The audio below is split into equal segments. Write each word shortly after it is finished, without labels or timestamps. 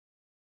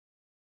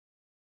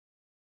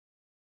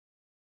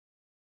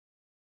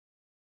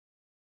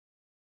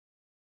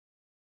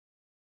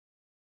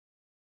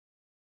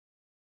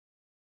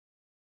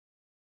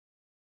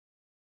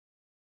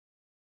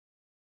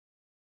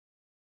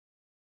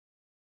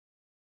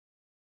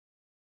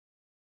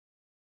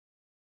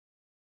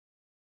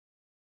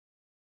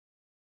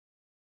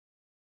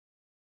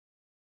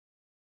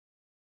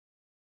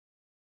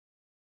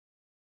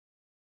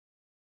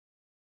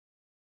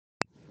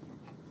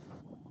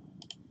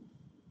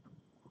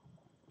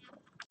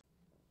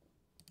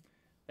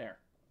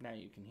Now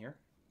you can hear.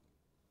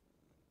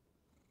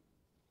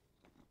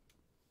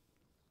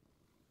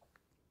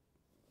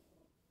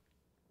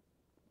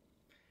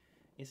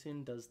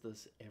 Issun does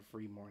this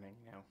every morning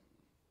now.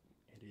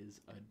 It is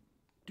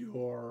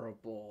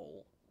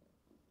adorable.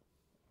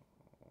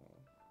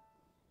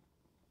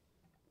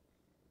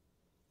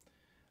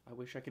 I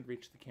wish I could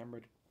reach the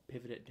camera to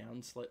pivot it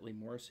down slightly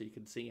more so you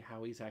could see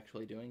how he's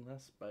actually doing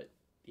this, but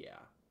yeah.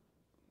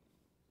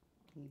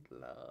 He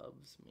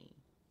loves me.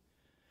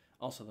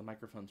 Also, the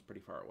microphone's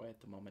pretty far away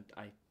at the moment.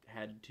 I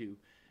had to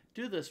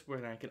do this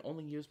when I can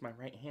only use my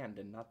right hand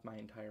and not my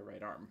entire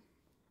right arm.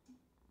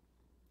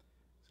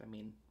 So, I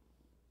mean,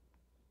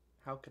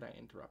 how could I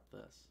interrupt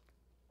this?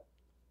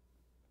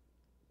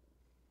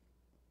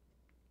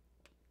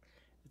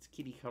 It's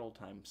kitty cuddle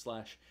time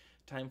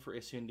 / time for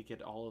Issun to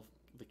get all of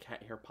the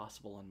cat hair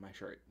possible on my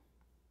shirt.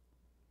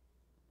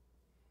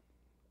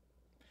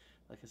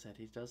 Like I said,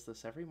 he does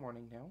this every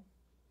morning now,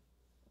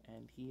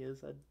 and he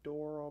is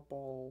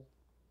adorable.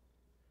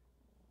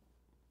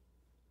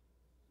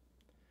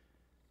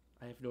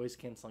 I have noise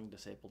canceling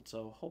disabled,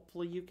 so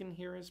hopefully you can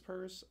hear his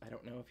purrs. I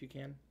don't know if you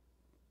can.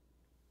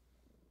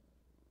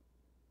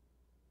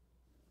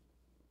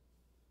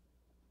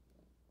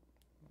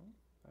 Well,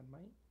 I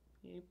might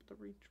be able to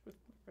reach with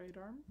my right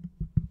arm.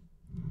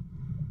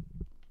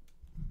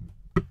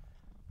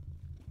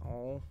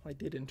 Oh, I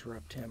did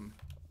interrupt him.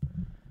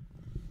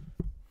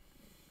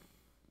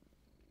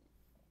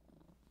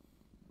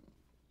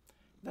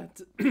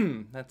 That's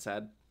that's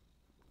sad.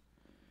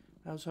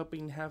 I was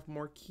hoping to have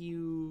more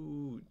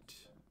cute.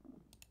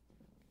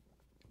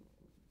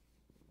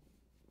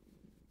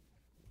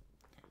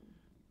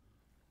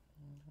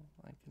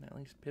 I can at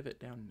least pivot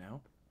down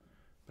now,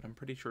 but I'm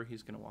pretty sure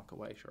he's going to walk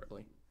away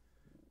shortly.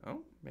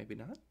 Oh, maybe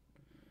not.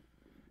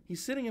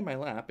 He's sitting in my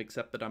lap,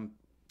 except that I'm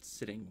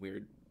sitting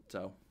weird,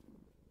 so.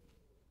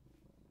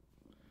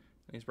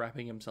 He's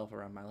wrapping himself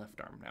around my left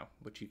arm now,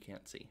 which you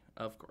can't see,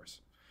 of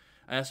course.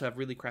 I also have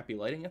really crappy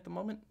lighting at the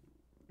moment.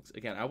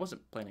 Again, I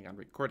wasn't planning on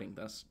recording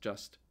this,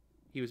 just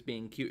he was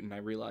being cute and I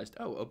realized,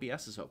 oh,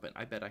 OBS is open.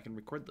 I bet I can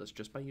record this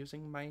just by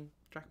using my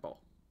trackball.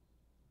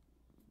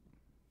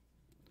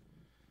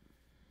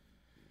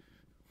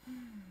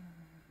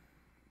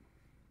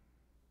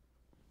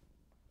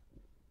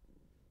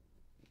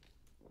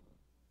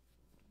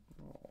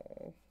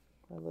 Oh,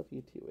 I love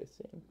you too,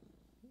 Issun.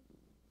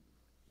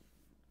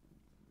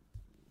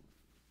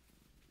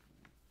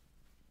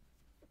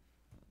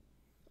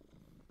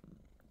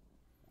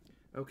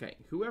 Okay,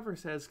 whoever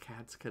says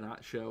cats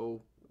cannot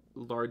show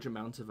large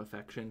amounts of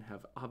affection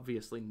have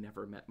obviously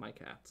never met my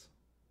cats.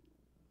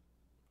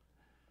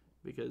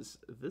 Because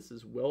this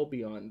is well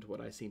beyond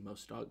what I see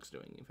most dogs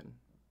doing, even.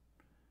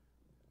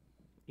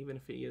 Even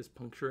if he is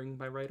puncturing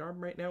my right arm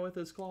right now with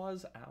his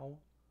claws. Ow.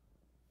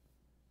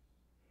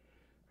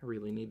 I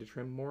really need to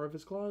trim more of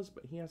his claws,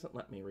 but he hasn't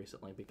let me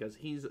recently because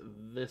he's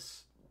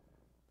this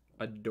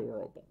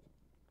adorable.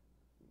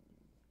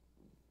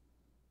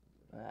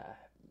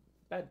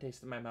 Bad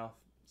taste in my mouth.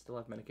 Still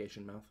have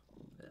medication mouth.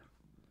 Yeah.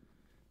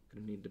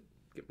 Gonna need to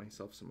get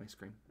myself some ice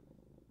cream.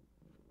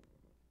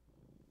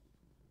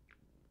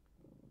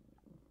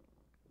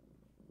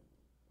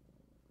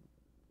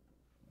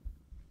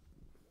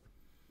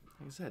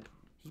 Like I said,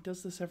 he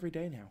does this every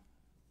day now.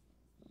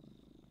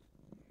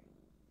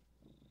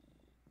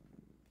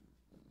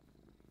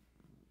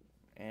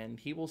 And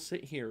he will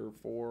sit here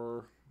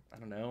for, I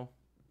don't know,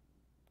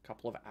 a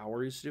couple of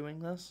hours doing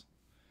this.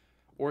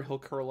 Or he'll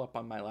curl up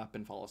on my lap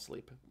and fall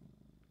asleep.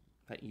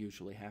 That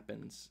usually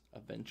happens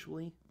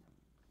eventually,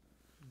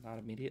 not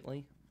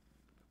immediately.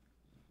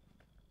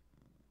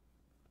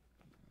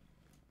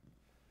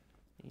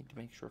 I need to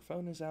make sure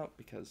phone is out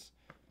because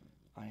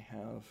I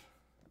have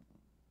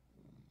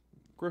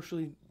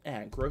grocery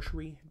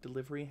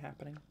delivery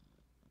happening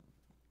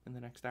in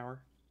the next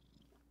hour,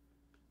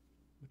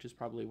 which is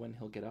probably when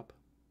he'll get up.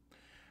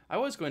 I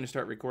was going to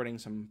start recording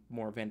some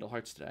more Vandal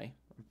Hearts today.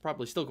 I'm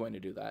probably still going to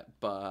do that,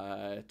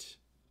 but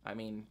I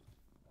mean,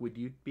 would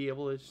you be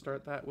able to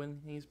start that when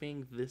he's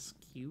being this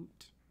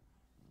cute?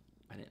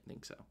 I didn't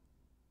think so.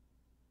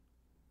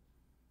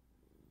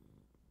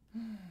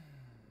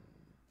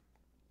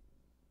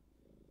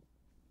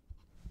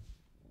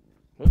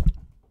 Oh,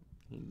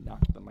 he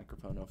knocked the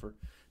microphone over.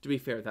 To be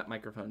fair, that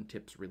microphone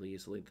tips really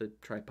easily. The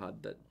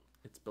tripod that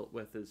it's built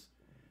with is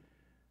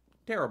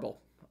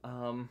terrible.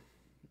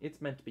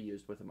 It's meant to be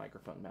used with a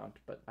microphone mount,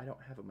 but I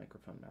don't have a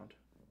microphone mount.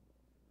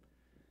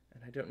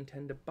 And I don't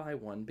intend to buy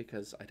one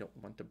because I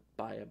don't want to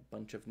buy a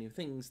bunch of new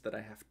things that I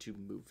have to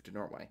move to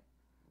Norway.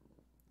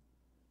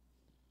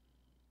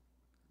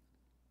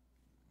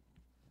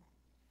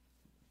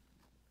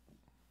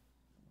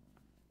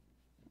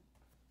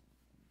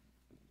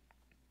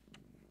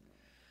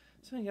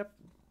 So, yep,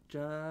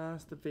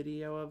 just a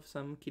video of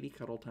some kitty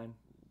cuddle time.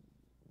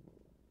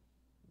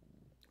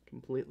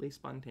 Completely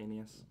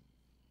spontaneous.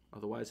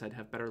 Otherwise, I'd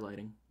have better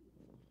lighting.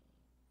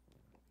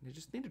 You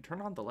just need to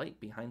turn on the light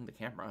behind the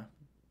camera.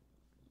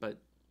 But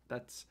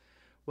that's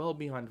well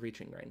beyond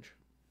reaching range.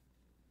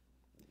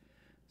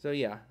 So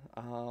yeah,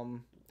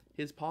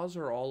 His paws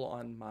are all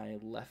on my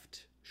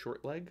left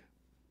short leg,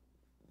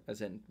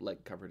 as in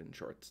leg covered in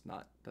shorts,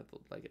 not that the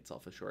leg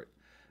itself is short.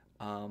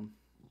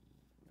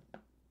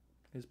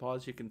 His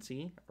paws, you can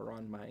see, are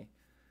on my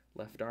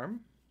left arm,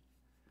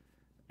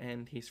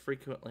 and he's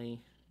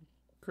frequently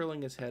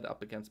curling his head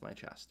up against my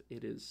chest.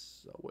 It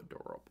is so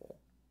adorable.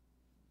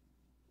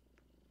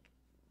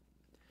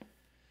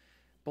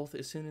 Both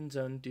Issun and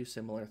Zone do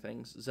similar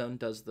things. Zone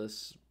does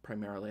this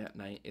primarily at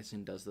night.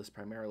 Issun does this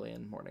primarily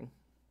in the morning.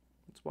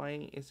 That's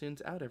why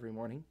Issun's out every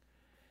morning,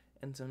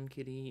 and Zone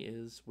Kitty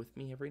is with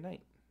me every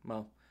night.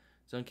 Well,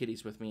 Zone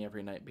Kitty's with me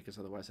every night because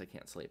otherwise I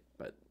can't sleep,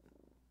 but...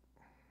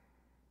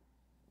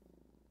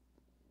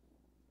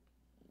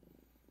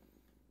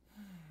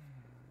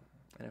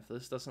 And if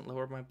this doesn't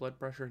lower my blood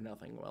pressure,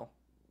 nothing will.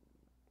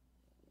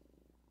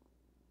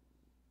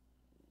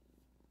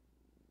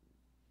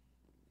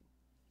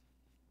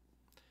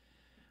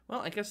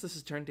 Well, I guess this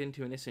has turned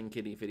into an Issun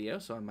Kitty video,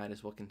 so I might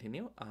as well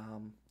continue.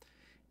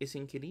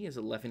 Issun Kitty is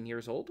 11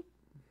 years old.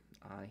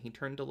 He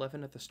turned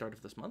 11 at the start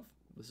of this month.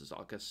 This is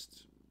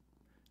August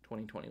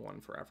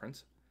 2021 for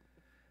reference.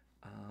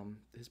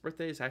 His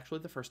birthday is actually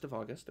the 1st of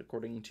August,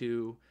 according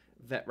to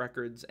vet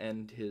records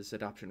and his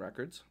adoption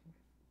records.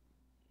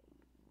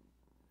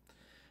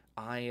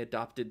 I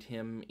adopted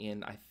him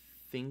in, I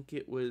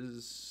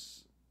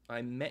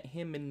met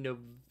him in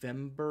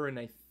November, and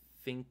I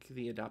think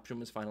the adoption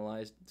was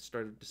finalized at the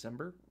start of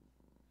December.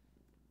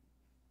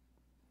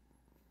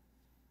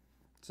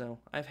 So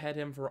I've had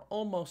him for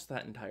almost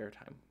that entire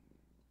time.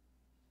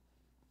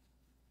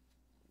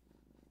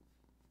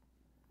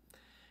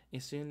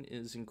 Issun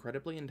is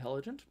incredibly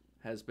intelligent,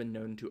 has been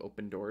known to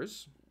open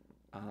doors,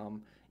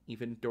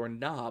 even door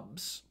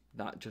knobs,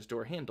 not just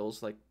door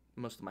handles, like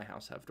most of my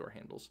house have door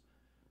handles.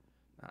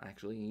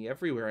 Actually,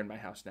 everywhere in my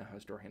house now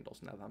has door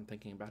handles, now that I'm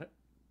thinking about it.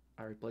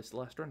 I replaced the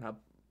last doorknob.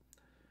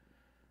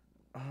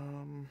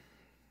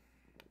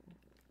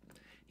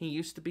 He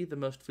used to be the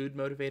most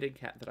food-motivated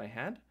cat that I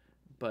had,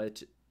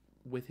 but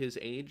with his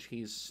age,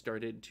 he's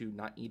started to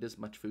not eat as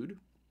much food.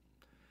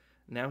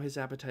 Now his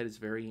appetite is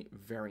very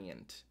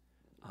variant.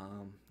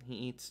 He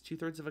eats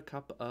 2/3 of a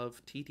cup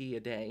of TT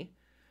a day,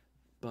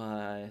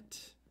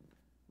 but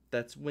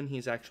that's when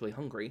he's actually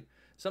hungry.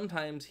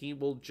 Sometimes he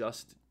will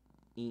just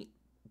eat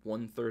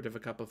 1/3 of a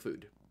cup of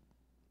food.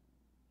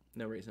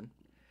 No reason.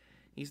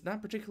 He's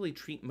not particularly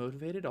treat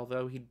motivated,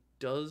 although he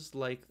does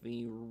like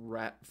the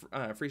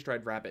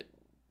freeze-dried rabbit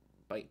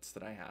bites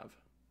that I have.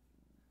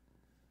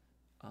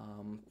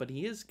 But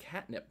he is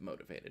catnip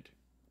motivated.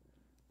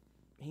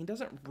 He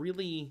doesn't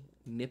really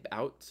nip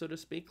out, so to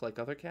speak, like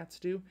other cats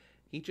do.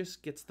 He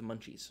just gets the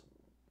munchies.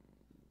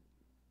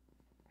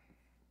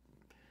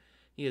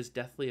 He is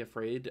deathly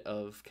afraid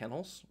of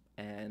kennels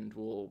and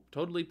will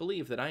totally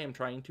believe that I am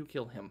trying to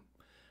kill him.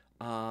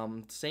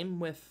 Same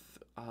with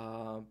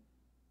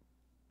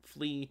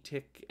flea,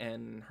 tick,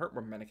 and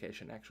heartworm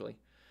medication, actually.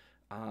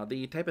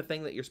 The type of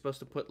thing that you're supposed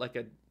to put like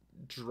a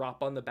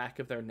drop on the back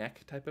of their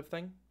neck type of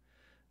thing.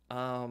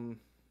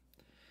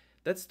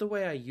 That's the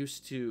way I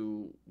used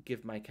to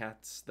give my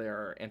cats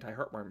their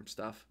anti-heartworm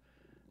stuff,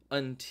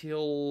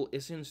 until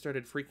Issun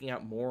started freaking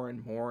out more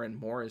and more and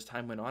more as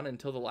time went on,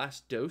 until the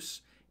last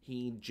dose,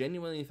 he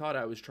genuinely thought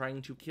I was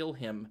trying to kill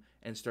him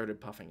and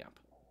started puffing up.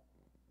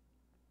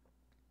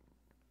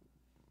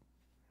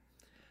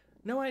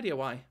 No idea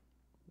why.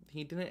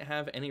 He didn't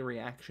have any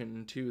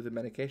reaction to the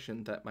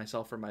medication that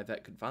myself or my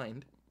vet could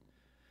find.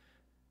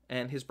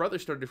 And his brother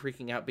started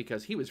freaking out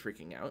because he was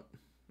freaking out.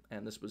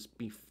 And this was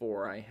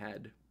before I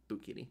had Boo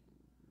Kitty.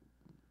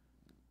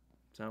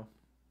 So,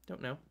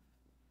 don't know.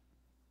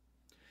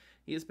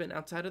 He has been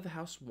outside of the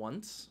house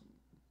once.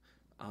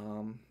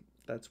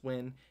 That's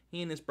when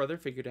he and his brother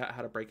figured out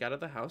how to break out of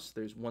the house.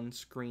 There's one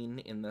screen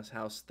in this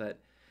house that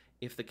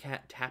if the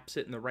cat taps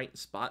it in the right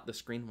spot, the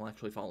screen will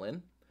actually fall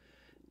in.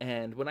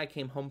 And when I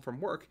came home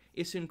from work,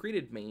 Issun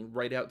greeted me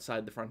right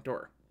outside the front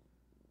door.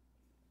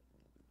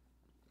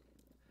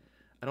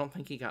 I don't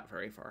think he got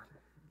very far.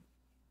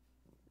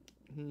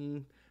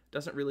 He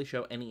doesn't really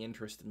show any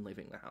interest in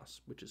leaving the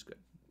house, which is good,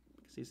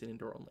 because he's an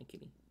indoor-only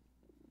kitty.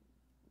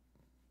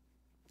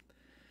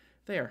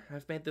 There,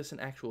 I've made this an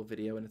actual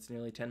video, and it's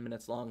nearly 10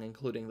 minutes long,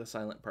 including the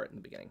silent part in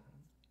the beginning.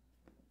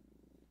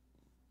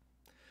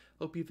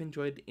 Hope you've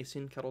enjoyed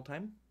Issun Cuddle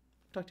Time.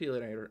 Talk to you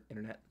later,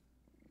 Internet.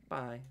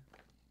 Bye.